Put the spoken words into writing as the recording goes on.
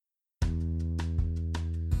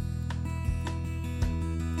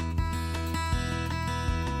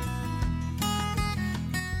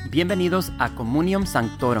Bienvenidos a Communium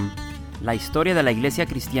Sanctorum, la historia de la Iglesia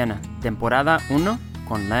Cristiana, temporada 1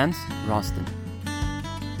 con Lance Ralston.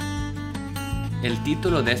 El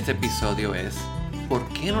título de este episodio es ¿Por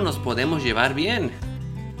qué no nos podemos llevar bien?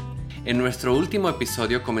 En nuestro último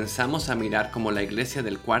episodio comenzamos a mirar cómo la iglesia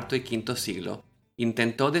del cuarto y quinto siglo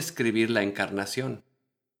intentó describir la encarnación.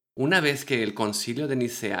 Una vez que el concilio de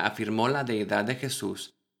Nicea afirmó la deidad de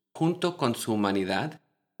Jesús junto con su humanidad,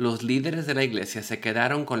 los líderes de la iglesia se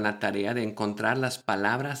quedaron con la tarea de encontrar las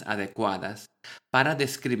palabras adecuadas para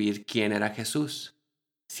describir quién era Jesús.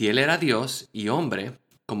 Si él era Dios y hombre,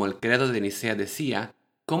 como el credo de Nicea decía,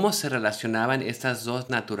 ¿cómo se relacionaban estas dos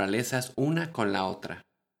naturalezas una con la otra?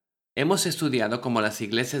 Hemos estudiado cómo las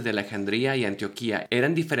iglesias de Alejandría y Antioquía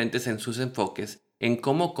eran diferentes en sus enfoques en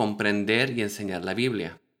cómo comprender y enseñar la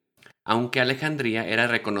Biblia. Aunque Alejandría era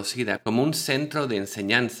reconocida como un centro de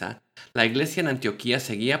enseñanza, la iglesia en Antioquía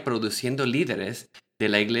seguía produciendo líderes de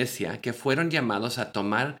la iglesia que fueron llamados a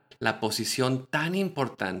tomar la posición tan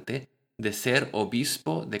importante de ser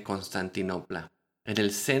obispo de Constantinopla, en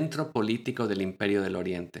el centro político del Imperio del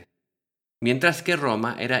Oriente. Mientras que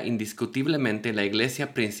Roma era indiscutiblemente la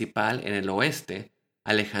iglesia principal en el oeste,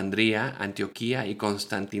 Alejandría, Antioquía y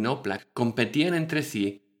Constantinopla competían entre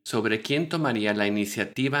sí sobre quién tomaría la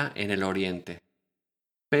iniciativa en el oriente.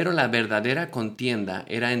 Pero la verdadera contienda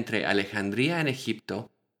era entre Alejandría en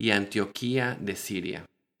Egipto y Antioquía de Siria.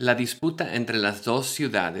 La disputa entre las dos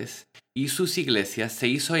ciudades y sus iglesias se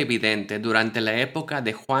hizo evidente durante la época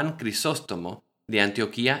de Juan Crisóstomo de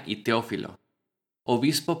Antioquía y Teófilo,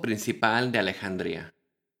 obispo principal de Alejandría.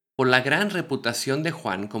 Por la gran reputación de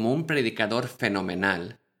Juan como un predicador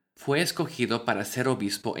fenomenal, fue escogido para ser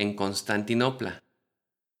obispo en Constantinopla.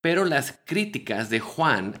 Pero las críticas de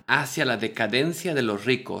Juan hacia la decadencia de los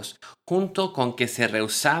ricos, junto con que se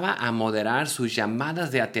rehusaba a moderar sus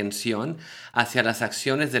llamadas de atención hacia las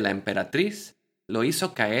acciones de la emperatriz, lo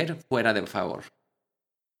hizo caer fuera de favor.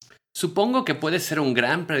 Supongo que puedes ser un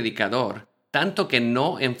gran predicador, tanto que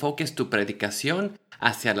no enfoques tu predicación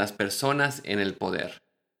hacia las personas en el poder.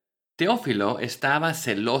 Teófilo estaba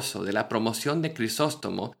celoso de la promoción de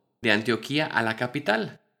Crisóstomo de Antioquía a la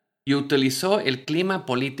capital y utilizó el clima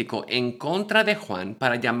político en contra de Juan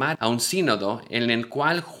para llamar a un sínodo en el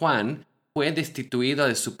cual Juan fue destituido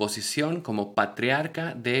de su posición como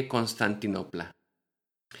patriarca de Constantinopla.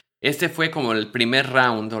 Este fue como el primer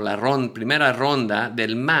round o la primera ronda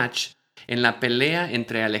del match en la pelea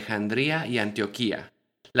entre Alejandría y Antioquía.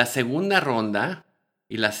 La segunda ronda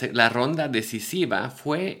y la ronda decisiva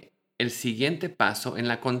fue el siguiente paso en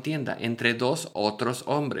la contienda entre dos otros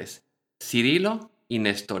hombres, Cirilo y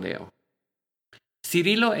Nestoreo.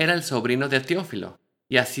 Cirilo era el sobrino de Teófilo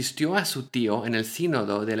y asistió a su tío en el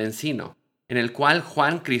sínodo del Encino, en el cual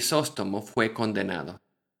Juan Crisóstomo fue condenado.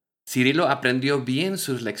 Cirilo aprendió bien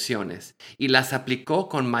sus lecciones y las aplicó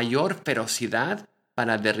con mayor ferocidad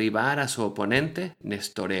para derribar a su oponente,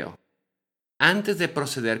 Nestoreo. Antes de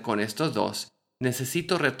proceder con estos dos,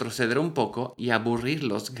 necesito retroceder un poco y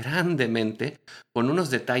aburrirlos grandemente con unos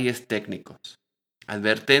detalles técnicos.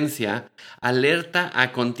 Advertencia, alerta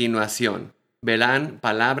a continuación. Verán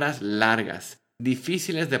palabras largas,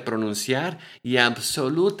 difíciles de pronunciar y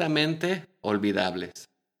absolutamente olvidables.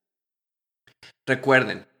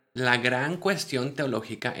 Recuerden, la gran cuestión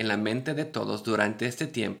teológica en la mente de todos durante este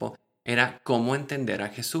tiempo era cómo entender a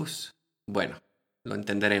Jesús. Bueno, lo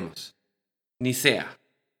entenderemos. Nicea.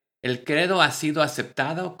 El credo ha sido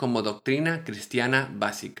aceptado como doctrina cristiana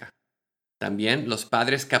básica. También los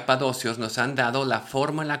padres capadocios nos han dado la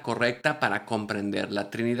fórmula correcta para comprender la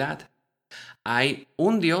Trinidad. Hay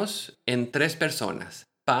un Dios en tres personas,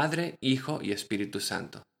 Padre, Hijo y Espíritu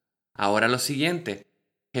Santo. Ahora lo siguiente,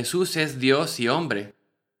 Jesús es Dios y hombre.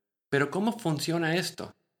 Pero ¿cómo funciona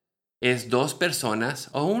esto? ¿Es dos personas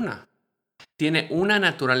o una? ¿Tiene una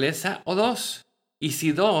naturaleza o dos? Y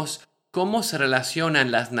si dos, ¿cómo se relacionan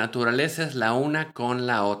las naturalezas la una con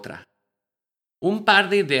la otra? Un par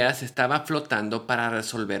de ideas estaba flotando para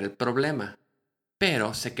resolver el problema,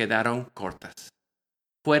 pero se quedaron cortas.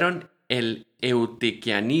 Fueron el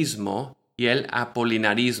eutiquianismo y el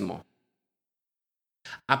apolinarismo.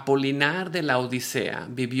 Apolinar de la Odisea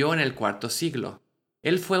vivió en el IV siglo.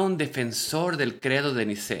 Él fue un defensor del credo de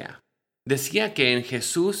Nicea. Decía que en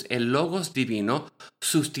Jesús el Logos divino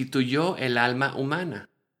sustituyó el alma humana.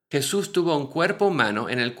 Jesús tuvo un cuerpo humano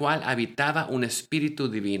en el cual habitaba un espíritu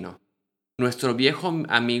divino. Nuestro viejo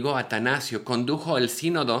amigo Atanasio condujo el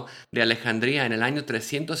sínodo de Alejandría en el año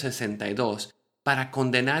 362 para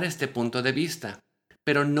condenar este punto de vista,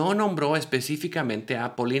 pero no nombró específicamente a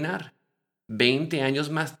Apolinar. 20 años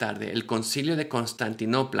más tarde, el concilio de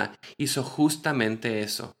Constantinopla hizo justamente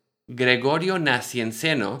eso. Gregorio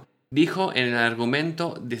Nacianceno dijo en el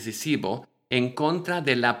argumento decisivo en contra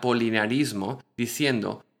del apolinarismo,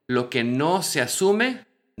 diciendo: lo que no se asume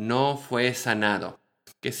no fue sanado.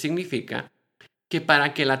 ¿Qué significa? Que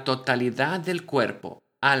para que la totalidad del cuerpo,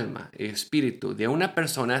 alma y espíritu de una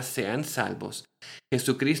persona sean salvos,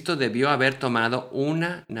 Jesucristo debió haber tomado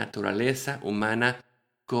una naturaleza humana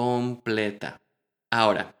completa.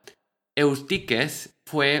 Ahora, Eutiques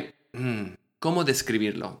fue, ¿cómo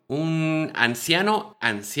describirlo? Un anciano,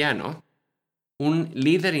 un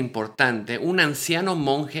líder importante, un anciano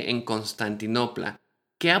monje en Constantinopla,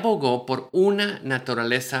 que abogó por una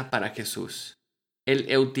naturaleza para Jesús.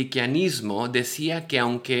 El eutiquianismo decía que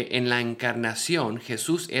aunque en la encarnación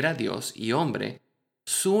Jesús era Dios y hombre,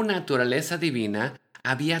 su naturaleza divina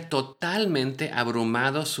había totalmente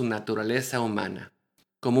abrumado su naturaleza humana,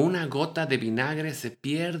 como una gota de vinagre se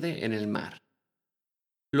pierde en el mar.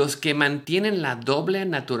 Los que mantienen la doble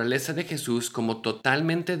naturaleza de Jesús como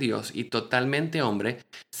totalmente Dios y totalmente hombre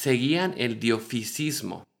seguían el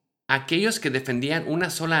diofisismo. Aquellos que defendían una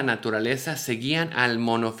sola naturaleza seguían al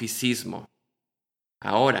monofisismo.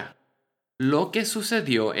 Ahora, lo que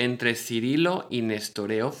sucedió entre Cirilo y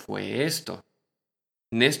Nestoreo fue esto.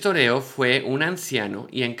 Nestoreo fue un anciano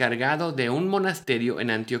y encargado de un monasterio en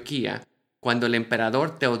Antioquía cuando el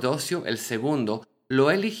emperador Teodosio II lo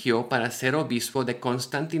eligió para ser obispo de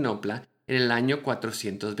Constantinopla en el año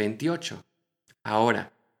 428.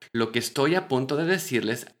 Ahora, lo que estoy a punto de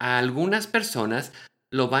decirles a algunas personas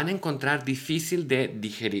lo van a encontrar difícil de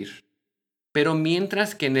digerir. Pero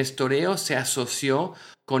mientras que Nestoreo se asoció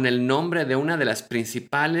con el nombre de una de las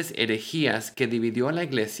principales herejías que dividió a la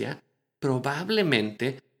Iglesia,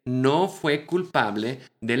 probablemente no fue culpable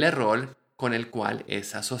del error con el cual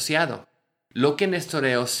es asociado. Lo que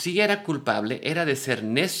Nestoreo sí era culpable era de ser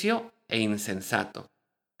necio e insensato.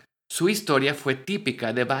 Su historia fue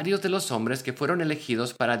típica de varios de los hombres que fueron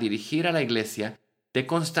elegidos para dirigir a la Iglesia de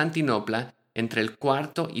Constantinopla entre el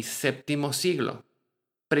IV y VII siglo.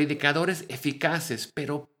 Predicadores eficaces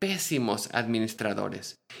pero pésimos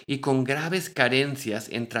administradores y con graves carencias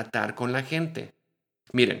en tratar con la gente.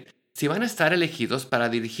 Miren, si van a estar elegidos para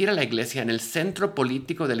dirigir a la Iglesia en el centro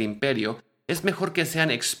político del imperio, es mejor que sean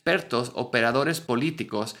expertos operadores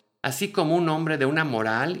políticos, así como un hombre de una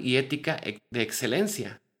moral y ética de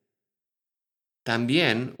excelencia.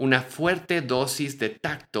 También una fuerte dosis de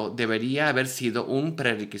tacto debería haber sido un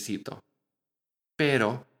prerequisito.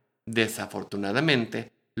 Pero,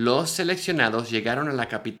 desafortunadamente, los seleccionados llegaron a la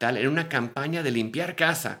capital en una campaña de limpiar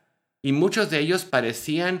casa, y muchos de ellos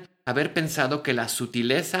parecían haber pensado que la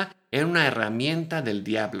sutileza era una herramienta del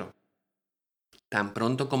diablo. Tan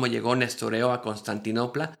pronto como llegó Nestoreo a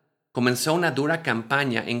Constantinopla, comenzó una dura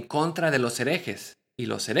campaña en contra de los herejes, y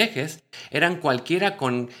los herejes eran cualquiera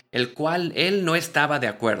con el cual él no estaba de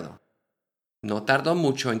acuerdo. No tardó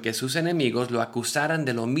mucho en que sus enemigos lo acusaran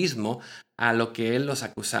de lo mismo a lo que él los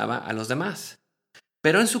acusaba a los demás.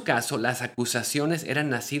 Pero en su caso, las acusaciones eran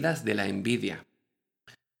nacidas de la envidia.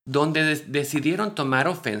 Donde decidieron tomar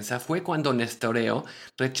ofensa fue cuando Nestoreo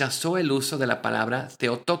rechazó el uso de la palabra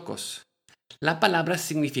Theotokos. La palabra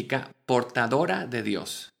significa portadora de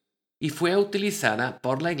Dios y fue utilizada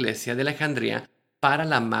por la iglesia de Alejandría para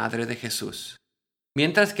la madre de Jesús.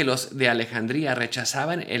 Mientras que los de Alejandría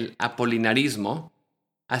rechazaban el apolinarismo,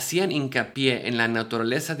 hacían hincapié en la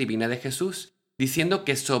naturaleza divina de Jesús, diciendo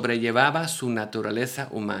que sobrellevaba su naturaleza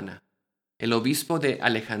humana. El obispo de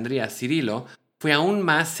Alejandría, Cirilo, fue aún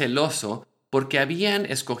más celoso porque habían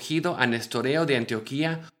escogido a Nestoreo de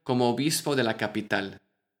Antioquía como obispo de la capital.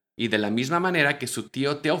 Y de la misma manera que su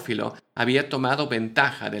tío Teófilo había tomado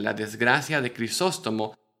ventaja de la desgracia de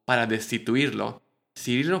Crisóstomo para destituirlo,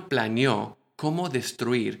 Cirilo planeó cómo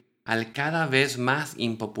destruir al cada vez más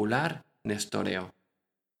impopular Nestoreo.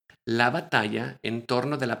 La batalla en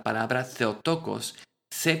torno de la palabra Theotokos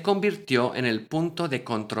se convirtió en el punto de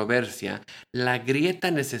controversia, la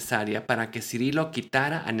grieta necesaria para que Cirilo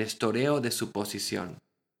quitara a Nestoreo de su posición.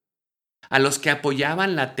 A los que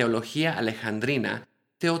apoyaban la teología alejandrina,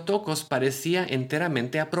 Theotokos parecía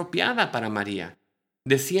enteramente apropiada para María.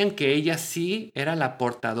 Decían que ella sí era la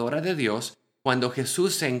portadora de Dios cuando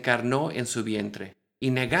Jesús se encarnó en su vientre,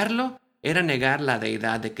 y negarlo era negar la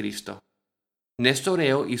deidad de Cristo.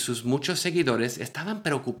 Nestoreo y sus muchos seguidores estaban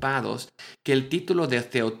preocupados que el título de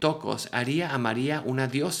Theotokos haría a María una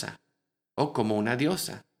diosa, o como una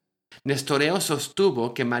diosa. Nestoreo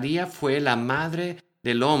sostuvo que María fue la madre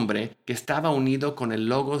del hombre que estaba unido con el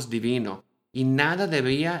Logos divino, y nada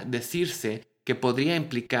debía decirse que podría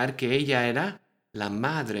implicar que ella era la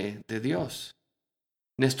madre de Dios.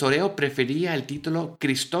 Nestoreo prefería el título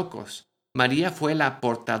Christokos. María fue la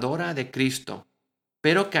portadora de Cristo.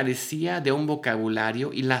 pero carecía de un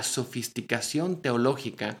vocabulario y la sofisticación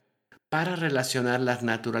teológica para relacionar las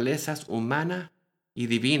naturalezas humana y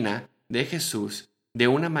divina de Jesús de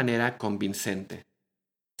una manera convincente.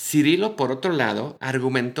 Cirilo, por otro lado,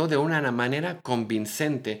 argumentó de una manera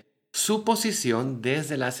convincente su posición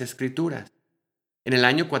desde las Escrituras. En el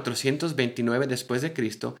año 429 después de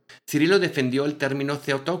Cristo, Cirilo defendió el término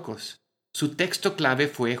Theotokos. Su texto clave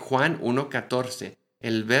fue Juan 1:14,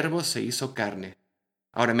 el Verbo se hizo carne.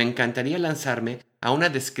 Ahora me encantaría lanzarme a una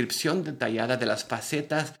descripción detallada de las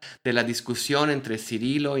facetas de la discusión entre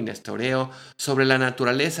Cirilo y Nestoreo sobre la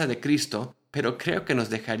naturaleza de Cristo, pero creo que nos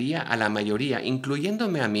dejaría a la mayoría,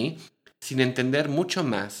 incluyéndome a mí, sin entender mucho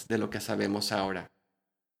más de lo que sabemos ahora.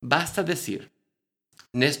 Basta decir,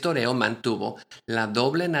 Nestoreo mantuvo la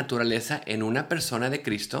doble naturaleza en una persona de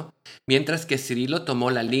Cristo, mientras que Cirilo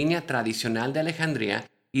tomó la línea tradicional de Alejandría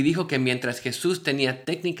y dijo que mientras Jesús tenía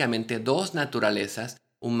técnicamente dos naturalezas,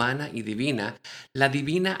 humana y divina, la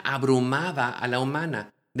divina abrumaba a la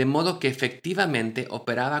humana, de modo que efectivamente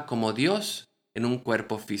operaba como Dios en un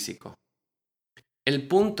cuerpo físico. El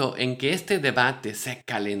punto en que este debate se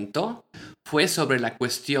calentó fue sobre la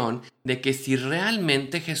cuestión de que si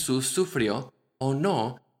realmente Jesús sufrió o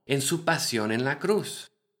no en su pasión en la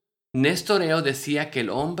cruz. Nestoreo decía que el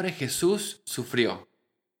hombre Jesús sufrió,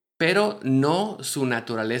 pero no su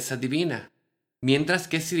naturaleza divina, mientras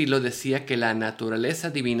que Cirilo decía que la naturaleza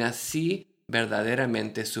divina sí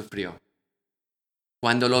verdaderamente sufrió.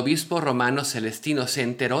 Cuando el obispo romano Celestino se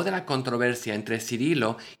enteró de la controversia entre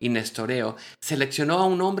Cirilo y Nestoreo, seleccionó a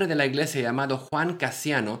un hombre de la iglesia llamado Juan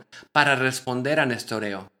Casiano para responder a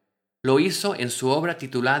Nestoreo. Lo hizo en su obra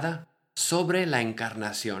titulada Sobre la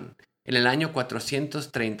Encarnación, en el año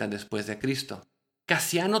 430 después de Cristo.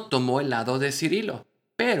 Casiano tomó el lado de Cirilo,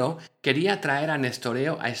 pero quería traer a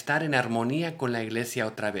Nestoreo a estar en armonía con la iglesia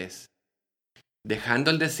otra vez.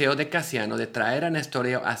 Dejando el deseo de Casiano de traer a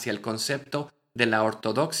Nestoreo hacia el concepto de la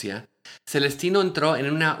ortodoxia, Celestino entró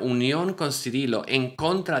en una unión con Cirilo en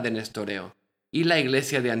contra de Nestoreo y la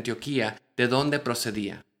iglesia de Antioquía, de donde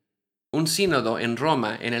procedía. Un sínodo en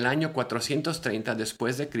Roma en el año 430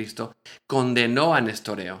 después de Cristo condenó a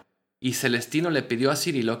Nestoreo, y Celestino le pidió a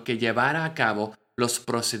Cirilo que llevara a cabo los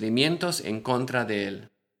procedimientos en contra de él.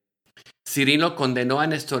 Cirilo condenó a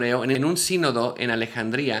Nestoreo en un sínodo en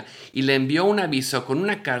Alejandría y le envió un aviso con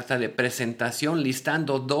una carta de presentación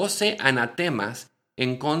listando 12 anatemas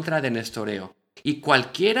en contra de Nestoreo y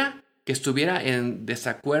cualquiera que estuviera en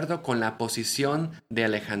desacuerdo con la posición de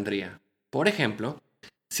Alejandría. Por ejemplo,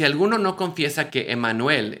 si alguno no confiesa que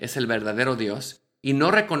Emmanuel es el verdadero Dios y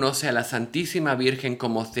no reconoce a la Santísima Virgen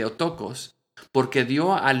como Theotokos, porque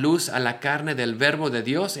dio a luz a la carne del Verbo de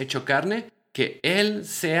Dios hecho carne, que él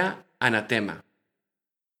sea anatema.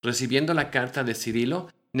 Recibiendo la carta de Cirilo,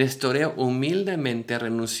 Nestoreo humildemente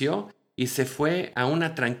renunció y se fue a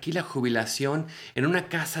una tranquila jubilación en una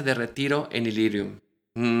casa de retiro en Ilirium.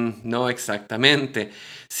 No exactamente.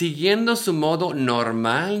 Siguiendo su modo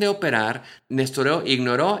normal de operar, Nestoreo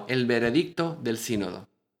ignoró el veredicto del sínodo.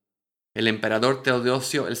 El emperador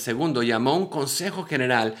Teodosio II llamó a un consejo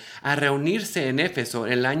general a reunirse en Éfeso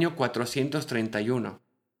en el año 431.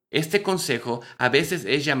 Este consejo a veces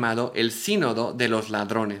es llamado el Sínodo de los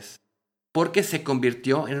Ladrones, porque se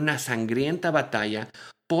convirtió en una sangrienta batalla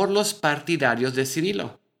por los partidarios de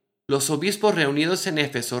Cirilo. Los obispos reunidos en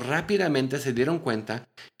Éfeso rápidamente se dieron cuenta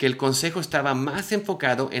que el consejo estaba más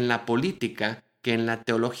enfocado en la política que en la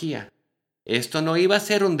teología. Esto no iba a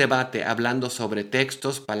ser un debate hablando sobre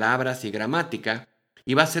textos, palabras y gramática,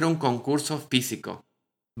 iba a ser un concurso físico.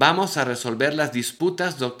 Vamos a resolver las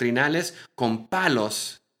disputas doctrinales con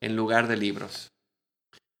palos en lugar de libros.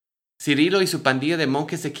 Cirilo y su pandilla de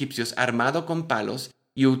monjes egipcios armado con palos,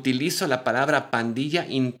 y utilizo la palabra pandilla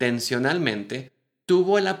intencionalmente,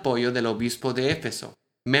 tuvo el apoyo del obispo de Éfeso,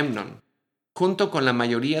 Memnón, junto con la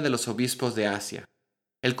mayoría de los obispos de Asia.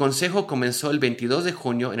 El consejo comenzó el 22 de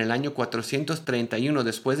junio en el año 431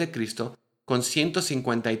 después de Cristo, con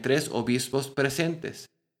 153 obispos presentes.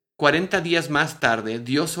 40 días más tarde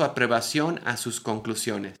dio su aprobación a sus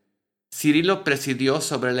conclusiones. Cirilo presidió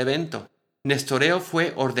sobre el evento. Nestoreo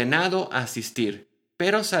fue ordenado a asistir,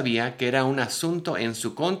 pero sabía que era un asunto en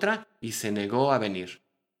su contra y se negó a venir.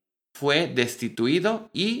 Fue destituido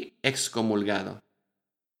y excomulgado.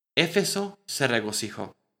 Éfeso se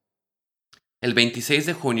regocijó. El 26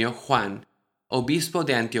 de junio, Juan, obispo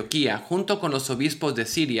de Antioquía, junto con los obispos de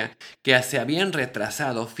Siria que se habían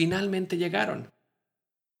retrasado, finalmente llegaron.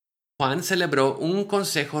 Juan celebró un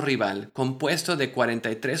consejo rival compuesto de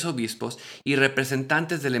 43 obispos y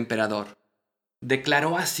representantes del emperador.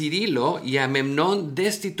 Declaró a Cirilo y a Memnón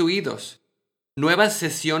destituidos. Nuevas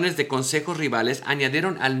sesiones de consejos rivales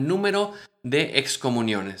añadieron al número de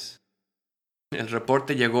excomuniones. El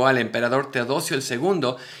reporte llegó al emperador Teodosio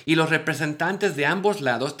II y los representantes de ambos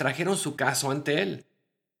lados trajeron su caso ante él.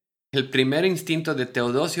 El primer instinto de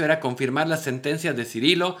Teodosio era confirmar las sentencias de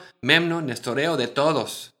Cirilo, Memno, Nestoreo, de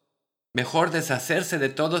todos. Mejor deshacerse de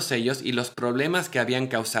todos ellos y los problemas que habían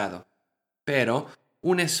causado. Pero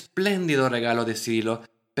un espléndido regalo de Cirilo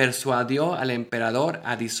persuadió al emperador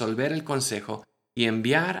a disolver el consejo y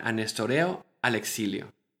enviar a Nestoreo al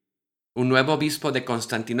exilio. Un nuevo obispo de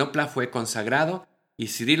Constantinopla fue consagrado y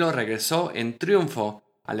Cirilo regresó en triunfo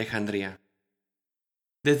a Alejandría.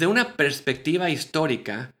 Desde una perspectiva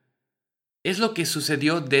histórica, es lo que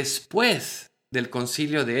sucedió después del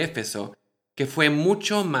concilio de Éfeso que fue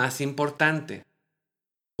mucho más importante.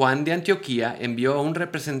 Juan de Antioquía envió a un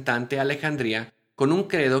representante a Alejandría con un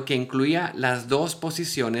credo que incluía las dos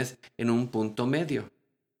posiciones en un punto medio.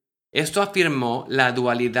 Esto afirmó la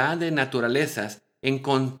dualidad de naturalezas en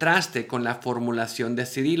contraste con la formulación de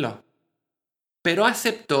Cirilo, pero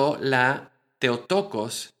aceptó la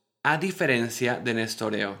Theotokos a diferencia de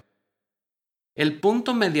Nestoreo. El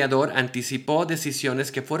punto mediador anticipó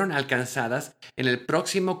decisiones que fueron alcanzadas en el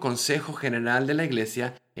próximo Consejo General de la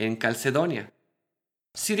Iglesia en Calcedonia.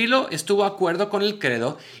 Cirilo estuvo de acuerdo con el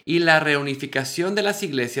credo y la reunificación de las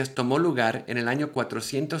iglesias tomó lugar en el año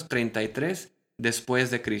 433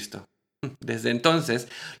 después de Cristo. Desde entonces,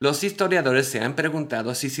 los historiadores se han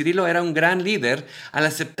preguntado si Cirilo era un gran líder al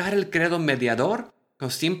aceptar el credo mediador o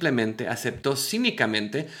simplemente aceptó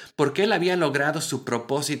cínicamente porque él había logrado su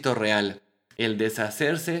propósito real, el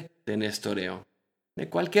deshacerse de Nestoreo. De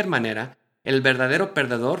cualquier manera, el verdadero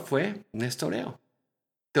perdedor fue Nestoreo.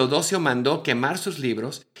 Teodosio mandó quemar sus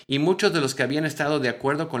libros y muchos de los que habían estado de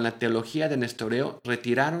acuerdo con la teología de Nestoreo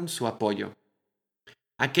retiraron su apoyo.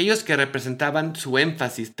 Aquellos que representaban su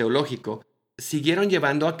énfasis teológico siguieron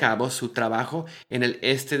llevando a cabo su trabajo en el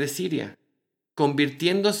este de Siria,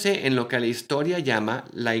 convirtiéndose en lo que la historia llama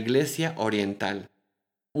la Iglesia Oriental.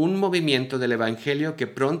 Un movimiento del Evangelio que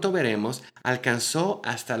pronto veremos alcanzó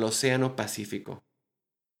hasta el Océano Pacífico.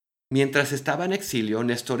 Mientras estaba en exilio,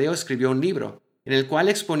 Nestoreo escribió un libro en el cual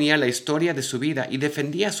exponía la historia de su vida y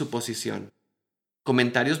defendía su posición.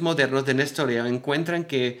 Comentarios modernos de Nestoreo encuentran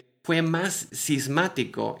que fue más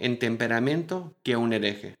cismático en temperamento que un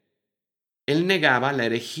hereje. Él negaba la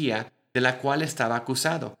herejía de la cual estaba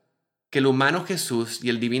acusado, que el humano Jesús y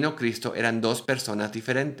el divino Cristo eran dos personas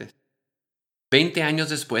diferentes. 20 años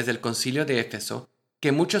después del concilio de Éfeso,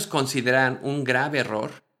 que muchos consideran un grave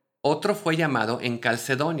error, otro fue llamado en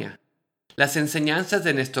Calcedonia. Las enseñanzas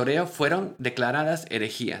de Nestoreo fueron declaradas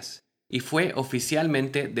herejías y fue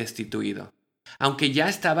oficialmente destituido. Aunque ya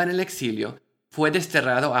estaba en el exilio, fue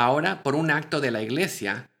desterrado ahora por un acto de la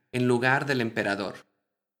iglesia en lugar del emperador.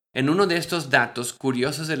 En uno de estos datos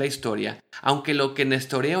curiosos de la historia, aunque lo que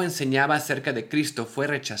Nestoreo enseñaba acerca de Cristo fue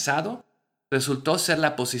rechazado, resultó ser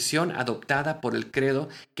la posición adoptada por el credo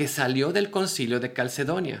que salió del concilio de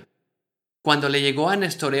Calcedonia. Cuando le llegó a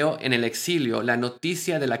Nestoreo en el exilio la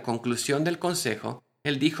noticia de la conclusión del consejo,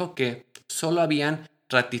 él dijo que solo habían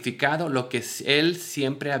ratificado lo que él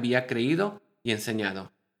siempre había creído y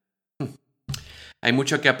enseñado. Hay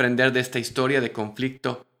mucho que aprender de esta historia de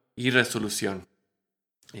conflicto y resolución.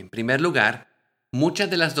 En primer lugar, muchas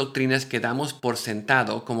de las doctrinas que damos por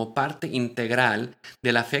sentado como parte integral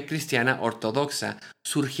de la fe cristiana ortodoxa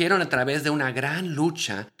surgieron a través de una gran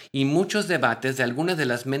lucha y muchos debates de algunas de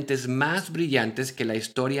las mentes más brillantes que la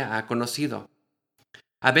historia ha conocido.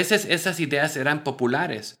 A veces esas ideas eran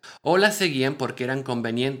populares o las seguían porque eran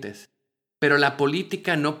convenientes, pero la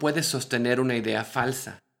política no puede sostener una idea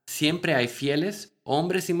falsa. Siempre hay fieles,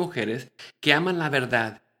 hombres y mujeres, que aman la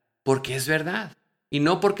verdad porque es verdad. Y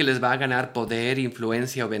no porque les va a ganar poder,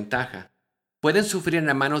 influencia o ventaja. Pueden sufrir en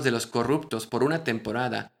las manos de los corruptos por una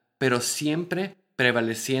temporada, pero siempre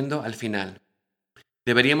prevaleciendo al final.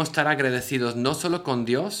 Deberíamos estar agradecidos no solo con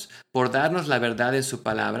Dios por darnos la verdad en su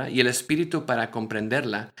palabra y el Espíritu para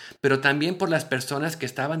comprenderla, pero también por las personas que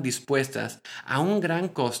estaban dispuestas a un gran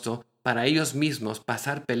costo para ellos mismos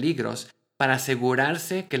pasar peligros para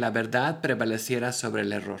asegurarse que la verdad prevaleciera sobre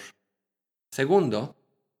el error. Segundo,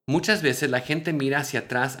 muchas veces la gente mira hacia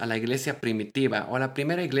atrás a la iglesia primitiva o a la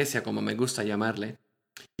primera iglesia, como me gusta llamarle,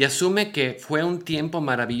 y asume que fue un tiempo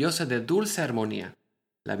maravilloso de dulce armonía.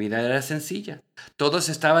 La vida era sencilla, todos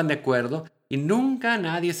estaban de acuerdo y nunca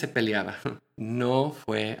nadie se peleaba. No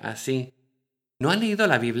fue así. ¿No han leído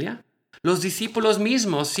la Biblia? Los discípulos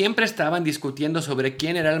mismos siempre estaban discutiendo sobre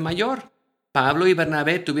quién era el mayor. Pablo y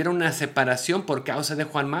Bernabé tuvieron una separación por causa de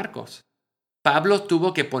Juan Marcos. Pablo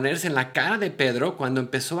tuvo que ponerse en la cara de Pedro cuando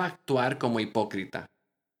empezó a actuar como hipócrita.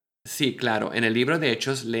 Sí, claro, en el libro de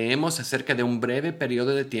Hechos leemos acerca de un breve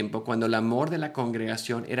periodo de tiempo cuando el amor de la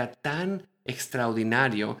congregación era tan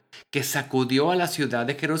extraordinario que sacudió a la ciudad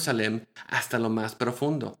de Jerusalén hasta lo más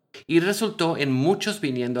profundo y resultó en muchos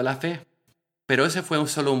viniendo a la fe. Pero ese fue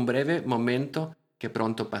solo un breve momento que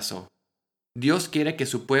pronto pasó. Dios quiere que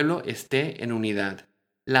su pueblo esté en unidad.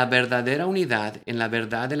 La verdadera unidad en la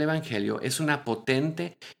verdad del Evangelio es una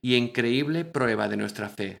potente y increíble prueba de nuestra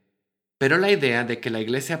fe. Pero la idea de que la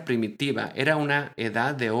iglesia primitiva era una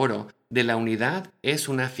edad de oro de la unidad es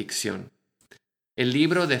una ficción. El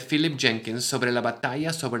libro de Philip Jenkins sobre la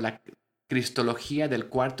batalla sobre la cristología del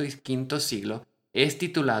cuarto y quinto siglo es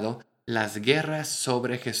titulado Las guerras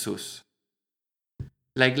sobre Jesús.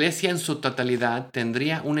 La iglesia en su totalidad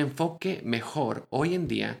tendría un enfoque mejor hoy en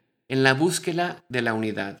día en la búsqueda de la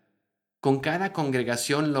unidad, con cada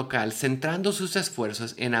congregación local centrando sus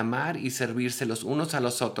esfuerzos en amar y servirse los unos a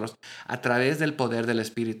los otros a través del poder del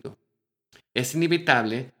Espíritu. Es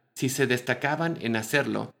inevitable, si se destacaban en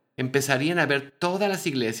hacerlo, empezarían a ver todas las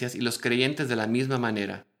iglesias y los creyentes de la misma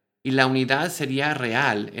manera, y la unidad sería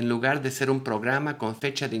real en lugar de ser un programa con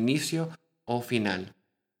fecha de inicio o final.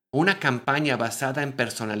 Una campaña basada en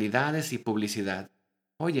personalidades y publicidad.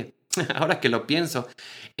 Oye, ahora que lo pienso,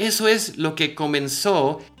 eso es lo que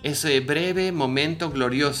comenzó ese breve momento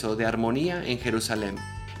glorioso de armonía en Jerusalén,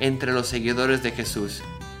 entre los seguidores de Jesús,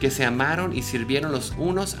 que se amaron y sirvieron los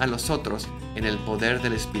unos a los otros en el poder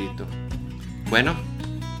del Espíritu. Bueno,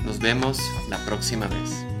 nos vemos la próxima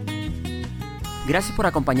vez. Gracias por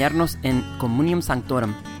acompañarnos en Communium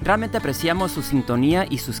Sanctorum. Realmente apreciamos su sintonía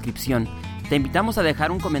y suscripción. Te invitamos a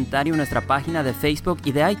dejar un comentario en nuestra página de Facebook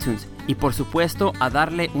y de iTunes y por supuesto a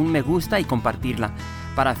darle un me gusta y compartirla.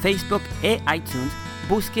 Para Facebook e iTunes,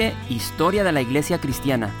 busque Historia de la Iglesia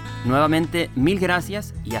Cristiana. Nuevamente, mil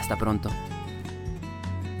gracias y hasta pronto.